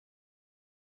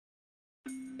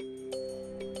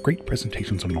Great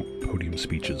presentations are not podium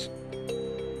speeches.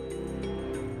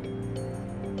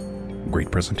 Great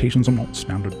presentations are not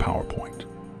standard PowerPoint.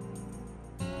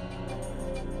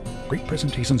 Great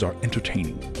presentations are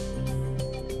entertaining,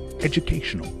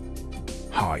 educational,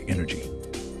 high energy,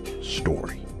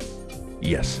 story.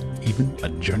 Yes, even a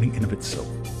journey in of itself.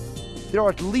 There are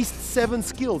at least 7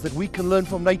 skills that we can learn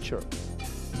from nature.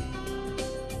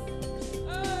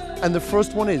 And the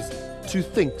first one is to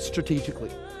think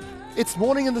strategically. It's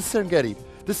morning in the Serengeti.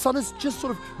 The sun is just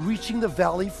sort of reaching the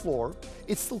valley floor.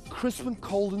 It's still crisp and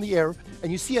cold in the air,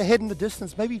 and you see ahead in the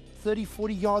distance, maybe 30,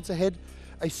 40 yards ahead,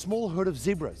 a small herd of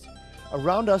zebras.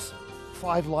 Around us,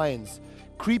 5 lions,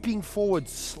 creeping forward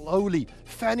slowly,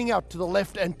 fanning out to the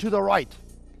left and to the right.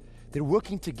 They're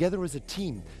working together as a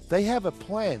team. They have a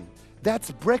plan.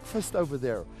 That's breakfast over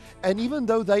there. And even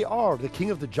though they are the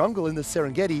king of the jungle in the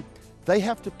Serengeti, they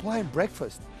have to plan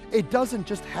breakfast. It doesn't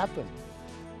just happen.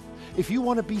 If you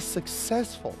want to be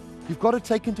successful, you've got to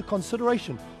take into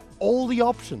consideration all the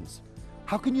options.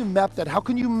 How can you map that? How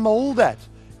can you mold that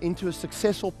into a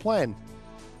successful plan?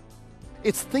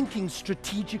 It's thinking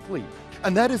strategically.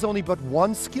 And that is only but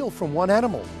one skill from one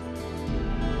animal.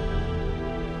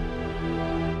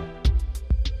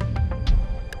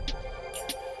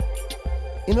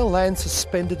 In a land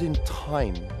suspended in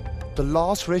time, the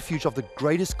last refuge of the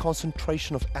greatest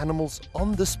concentration of animals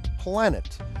on this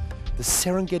planet, the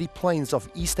Serengeti Plains of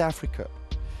East Africa.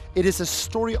 It is a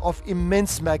story of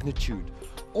immense magnitude,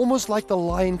 almost like the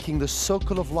Lion King, the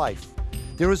circle of life.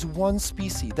 There is one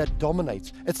species that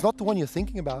dominates. It's not the one you're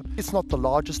thinking about. It's not the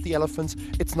largest, the elephants.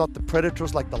 It's not the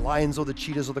predators like the lions or the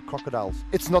cheetahs or the crocodiles.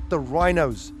 It's not the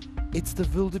rhinos. It's the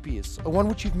wildebeest, a one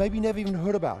which you've maybe never even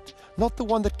heard about. Not the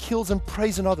one that kills and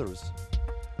preys on others,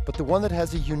 but the one that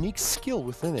has a unique skill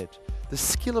within it. The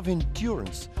skill of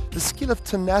endurance, the skill of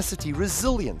tenacity,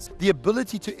 resilience, the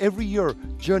ability to every year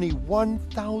journey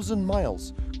 1,000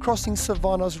 miles, crossing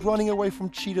savannas, running away from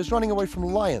cheetahs, running away from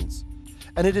lions.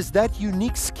 And it is that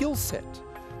unique skill set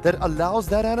that allows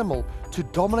that animal to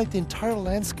dominate the entire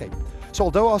landscape. So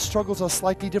although our struggles are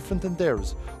slightly different than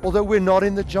theirs, although we're not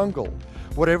in the jungle,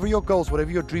 whatever your goals,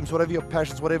 whatever your dreams, whatever your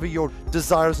passions, whatever your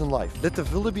desires in life, let the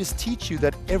wildebeest teach you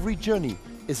that every journey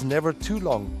is never too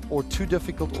long or too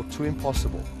difficult or too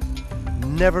impossible.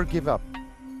 Never give up.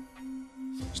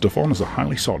 Stefan is a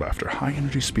highly sought-after,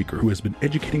 high-energy speaker who has been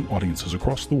educating audiences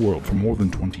across the world for more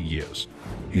than 20 years.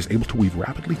 He is able to weave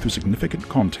rapidly through significant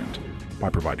content by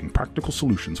providing practical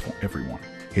solutions for everyone.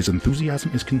 His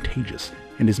enthusiasm is contagious,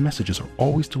 and his messages are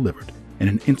always delivered in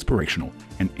an inspirational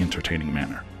and entertaining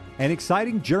manner. An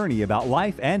exciting journey about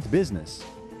life and business.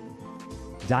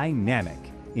 Dynamic,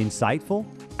 insightful,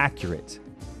 accurate.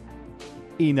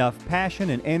 Enough passion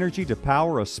and energy to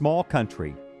power a small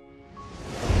country.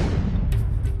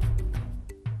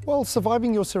 Well,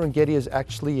 Surviving Your Serengeti is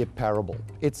actually a parable.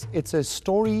 It's a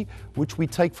story which we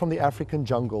take from the African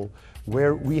jungle,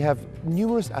 where we have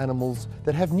numerous animals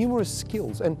that have numerous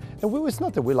skills. And it's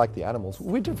not that we're like the animals,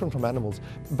 we're different from animals,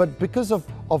 but because of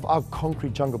our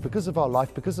concrete jungle, because of our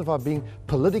life, because of our being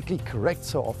politically correct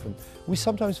so often, we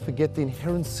sometimes forget the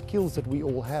inherent skills that we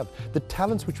all have, the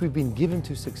talents which we've been given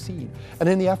to succeed. And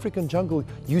in the African jungle,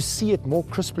 you see it more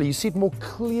crisply, you see it more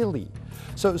clearly.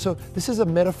 So this is a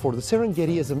metaphor. The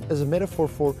Serengeti is a metaphor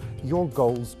for your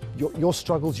goals, your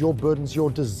struggles, your burdens, your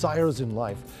desires in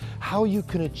life, how you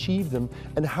can achieve them,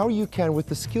 and how you can, with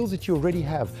the skills that you already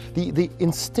have, the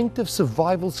instinctive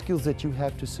survival skills that you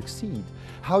have to succeed,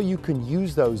 how you can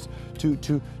use those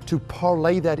to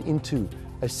parlay that into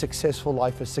a successful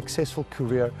life, a successful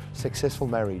career, successful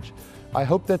marriage. I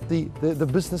hope that the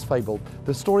business fable,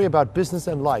 the story about business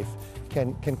and life,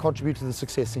 can contribute to the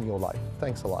success in your life.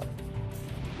 Thanks a lot.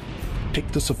 Take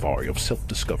the safari of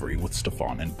self-discovery with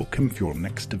Stefan and book him for your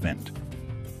next event.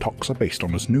 Talks are based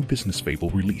on his new business fable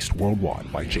released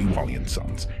worldwide by J. Wiley &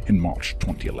 Sons in March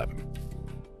 2011.